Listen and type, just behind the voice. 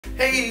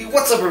Hey,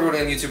 what's up everybody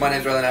on YouTube? My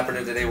name's Rave,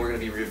 and today we're going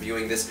to be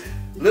reviewing this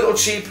little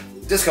cheap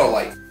disco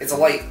light. It's a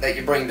light that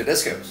you bring to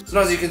discos. So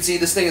now as you can see,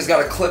 this thing has got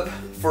a clip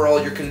for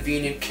all your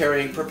convenient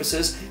carrying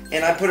purposes,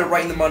 and I put it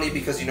right in the money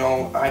because, you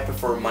know, I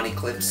prefer money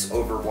clips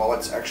over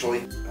wallets,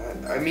 actually.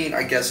 I mean,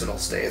 I guess it'll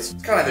stay. It's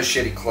kind of a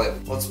shitty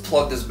clip. Let's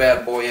plug this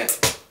bad boy in.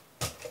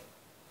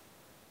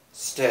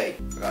 Stay.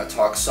 I gotta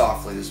talk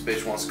softly, this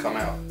bitch wants to come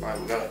out. Alright,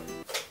 we gotta...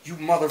 You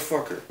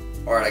motherfucker.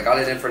 Alright, I got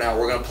it in for now.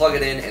 We're gonna plug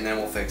it in and then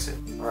we'll fix it.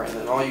 Alright, and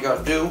then all you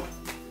gotta do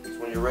is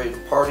when you're ready to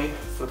party,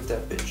 flip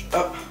that bitch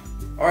up.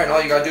 Alright, and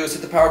all you gotta do is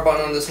hit the power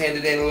button on this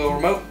handy dandy little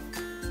remote.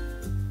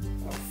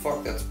 Oh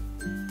fuck, that's...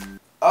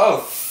 Oh!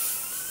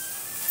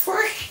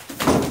 Fuck!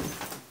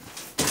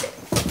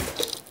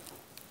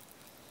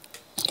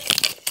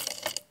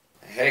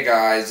 Hey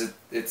guys,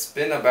 it's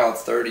been about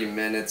 30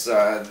 minutes.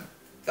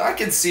 I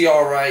can see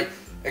alright,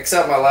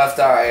 except my left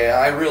eye.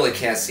 I really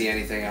can't see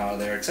anything out of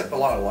there, except a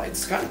lot of lights.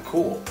 It's kind of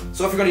cool.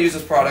 So if you're going to use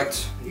this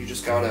product, you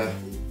just gotta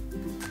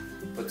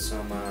put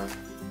some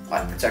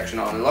eye protection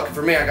on. And lucky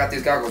for me, I got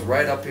these goggles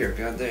right up here.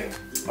 God damn.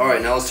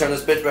 Alright, now let's turn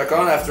this bitch back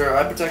on after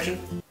eye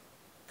protection.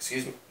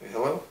 Excuse me.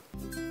 Hello?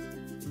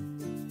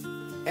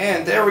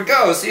 And there we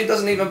go. See, it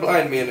doesn't even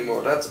blind me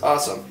anymore. That's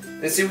awesome.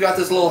 And see, we got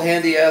this little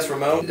handy-ass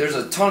remote. There's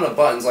a ton of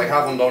buttons, like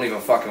half of them don't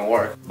even fucking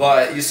work.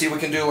 But you see, we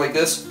can do like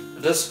this,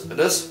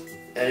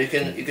 and you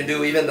can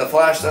do even the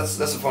flash. That's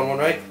a fun one,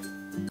 right?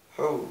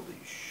 Holy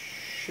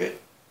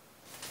shit!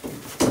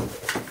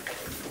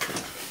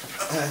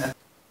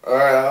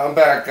 Alright, I'm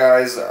back,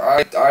 guys.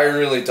 I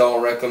really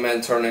don't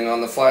recommend turning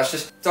on the flash.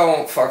 Just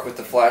don't fuck with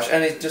the flash,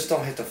 and just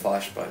don't hit the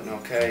flash button,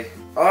 okay?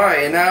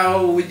 Alright, and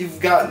now you've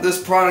got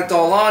this product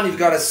all on, you've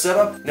got it set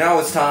up. Now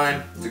it's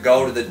time to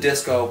go to the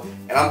disco,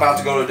 and I'm about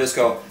to go to the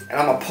disco, and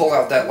I'm gonna pull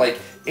out that, like,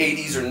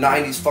 80s or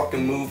 90s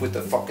fucking move with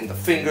the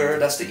finger.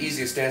 That's the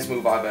easiest dance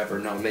move I've ever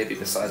known, maybe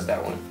besides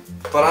that one.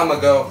 But I'm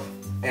gonna go,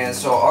 and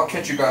so I'll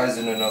catch you guys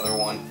in another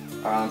one.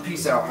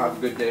 Peace out, have a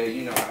good day,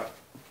 you know how.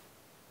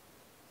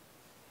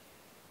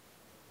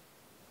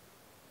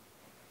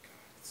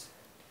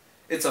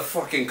 It's a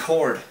fucking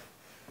cord.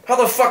 How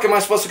the fuck am I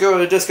supposed to go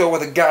to a disco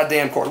with a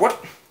goddamn cord?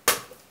 What?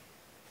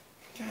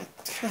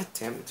 God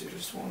damn it, dude. I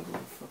just want to go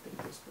to a fucking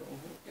disco.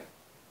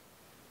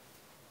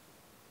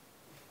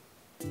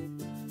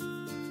 Yeah.